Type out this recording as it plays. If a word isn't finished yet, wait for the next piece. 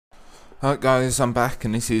Alright guys, I'm back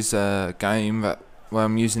and this is a game where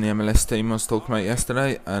I'm using the MLS team I was talking about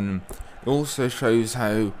yesterday, and it also shows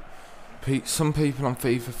how some people on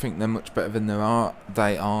FIFA think they're much better than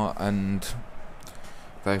they are, and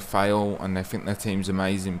they fail and they think their team's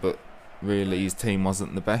amazing, but really his team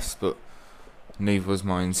wasn't the best, but neither was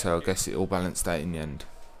mine, so I guess it all balanced out in the end.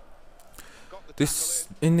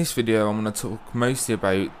 In this video I'm going to talk mostly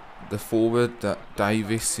about the forward that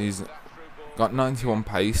Davis is. Got 91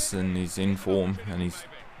 pace and he's in form and he's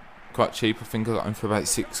quite cheap. I think I got him for about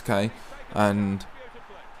 6k, and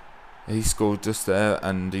he scored just there,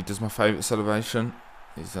 and he does my favourite celebration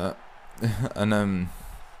is that and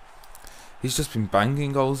he's just been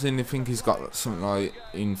banging goals in. I think he's got something like,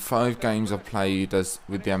 in 5 games I've played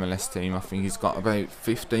with the MLS team, I think he's got about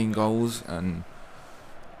 15 goals, and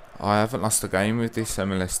I haven't lost a game with this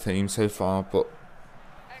MLS team so far. But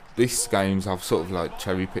this game's, I've sort of like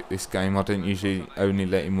cherry picked this game. I don't usually only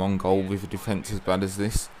let in 1 goal with a defence as bad as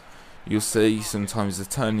this. You'll see sometimes the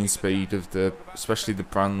turning speed of especially the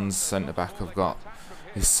Brands centre back I've got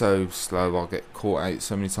is so slow. I'll get caught out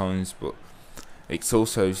so many times, but it's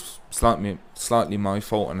also slightly my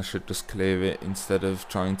fault, and I should just clear it instead of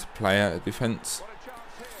trying to play out of defence.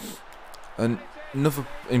 And another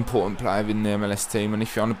important player in the MLS team, and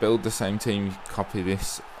if you want to build the same team, you copy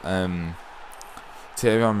this.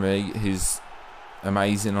 Thierry Henry, he's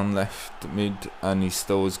amazing on left mid, and he's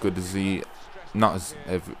still as good as he's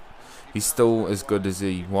still as good as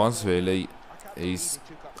he was. Really, he's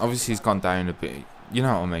gone down a bit. You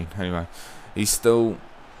know what I mean. Anyway, he still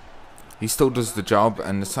does the job,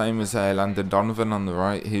 and the same as Landon Donovan on the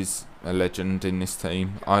right. He's a legend in this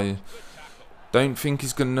team. I don't think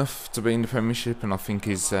he's good enough to be in the Premiership, and I think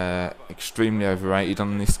he's extremely overrated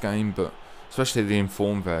on this game, but especially the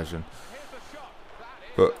informed version.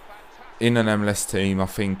 But in an MLS team, I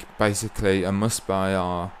think basically a must-buy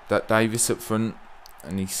are that Davis up front,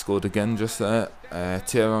 and he scored again just there.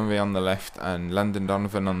 Thierry Henry on the left and Landon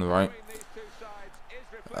Donovan on the right.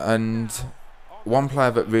 And one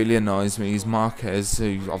player that really annoys me is Marquez,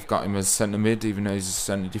 who I've got him as centre mid, even though he's a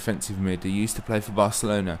centre defensive mid. He used to play for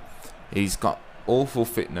Barcelona. He's got awful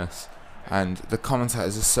fitness, and the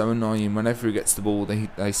commentators are so annoying. Whenever he gets the ball,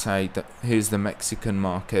 they say that here's the Mexican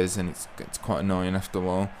Marquez, and it gets quite annoying after a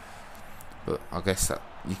while. But I guess that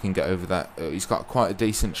you can get over that. He's got quite a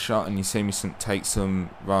decent shot, and you see me take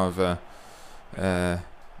some rather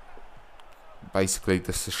basically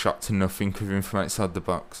just a shot to nothing with him from outside the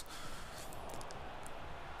box.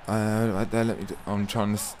 Right there, I'm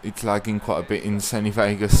trying to. It's lagging quite a bit in Sunny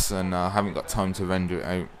Vegas, and I haven't got time to render it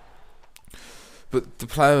out. But the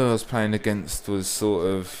player I was playing against was sort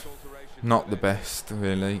of not the best,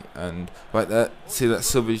 really. And right there, see that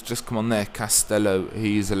sub has just come on there, Castello.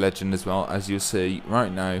 He is a legend as well, as you'll see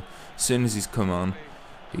right now. As soon as he's come on,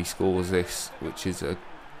 he scores this, which is a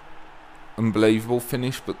unbelievable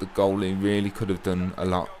finish. But the goalie really could have done a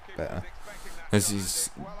lot better. As he's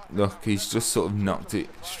just sort of knocked it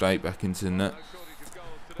straight back into the net.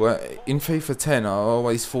 Well, in FIFA 10, I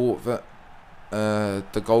always thought that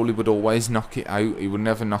the goalie would always knock it out. He would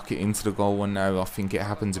never knock it into the goal, and now I think it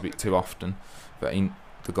happens a bit too often that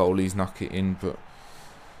the goalies knock it in. But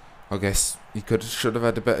I guess he should have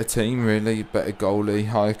had a better team, really, better goalie,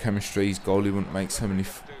 higher chemistry. His goalie wouldn't make so many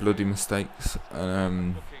bloody mistakes.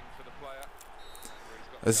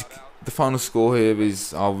 As the final score here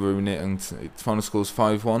is, I'll ruin it, and the final score is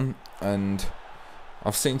 5-1, and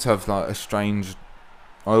I've seemed to have like a strange.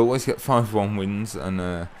 I always get 5-1 wins, and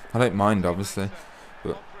I don't mind, obviously,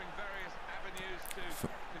 but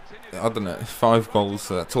I don't know, 5 goals,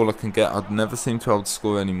 so that's all I can get. I'd never seem to be able to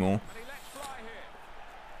score anymore,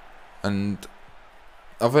 and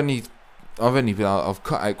I've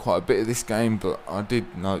cut out quite a bit of this game, but I did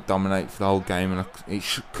dominate for the whole game, and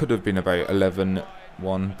it could have been about 11-1,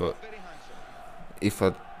 but if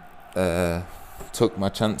I took my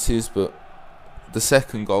chances. But the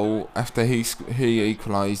second goal, after he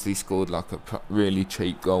equalised, he scored like a really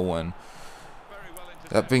cheap goal, and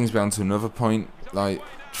that brings me on to another point. Like,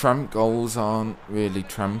 tramp goals aren't really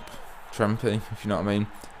trampy, if you know what I mean.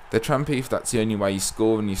 They're trampy if that's the only way you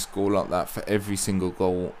score, and you score like that for every single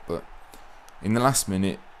goal. But in the last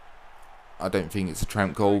minute, I don't think it's a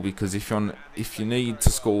tramp goal, because if you need to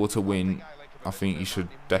score to win, I think you should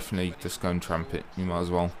definitely just go and tramp it. You might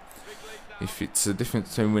as well. If it's a difference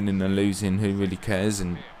between winning and losing, who really cares?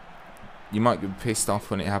 And you might get pissed off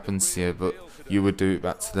when it happens to you, but you would do it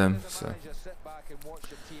back to them. So,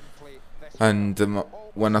 and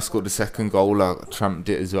when I scored the second goal, I tramped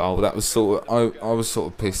it as well. That was sort of, I was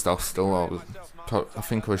sort of pissed off still. I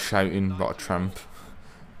think I was shouting like a tramp.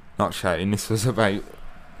 Not shouting. This was about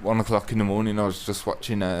 1 o'clock in the morning. I was just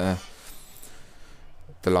watching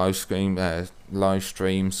the live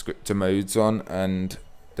stream scripter modes on, and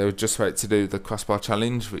they were just about to do the crossbar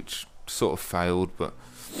challenge, which sort of failed, but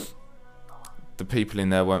the people in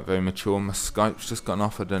there weren't very mature. My Skype's just gone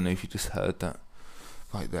off. I don't know if you just heard that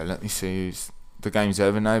right there. Let me see who's... The game's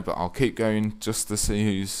over now, but I'll keep going just to see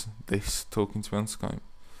who's this talking to me on Skype.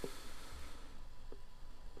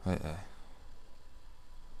 Right there.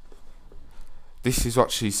 This is what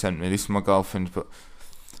she sent me. This is my girlfriend, but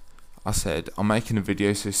I said, I'm making a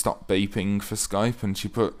video, so stop beeping for Skype. And she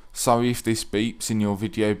put, sorry if this beeps in your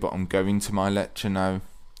video, but I'm going to my lecture now.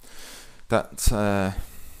 That's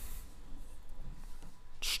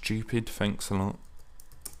stupid. Thanks a lot.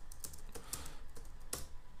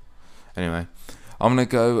 Anyway, I'm gonna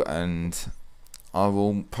go, and I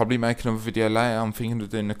will probably make another video later. I'm thinking of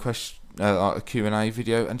doing a question, like a Q&A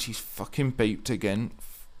video, and she's fucking beeped again.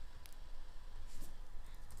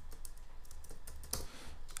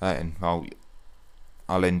 And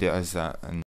I'll end it as that. And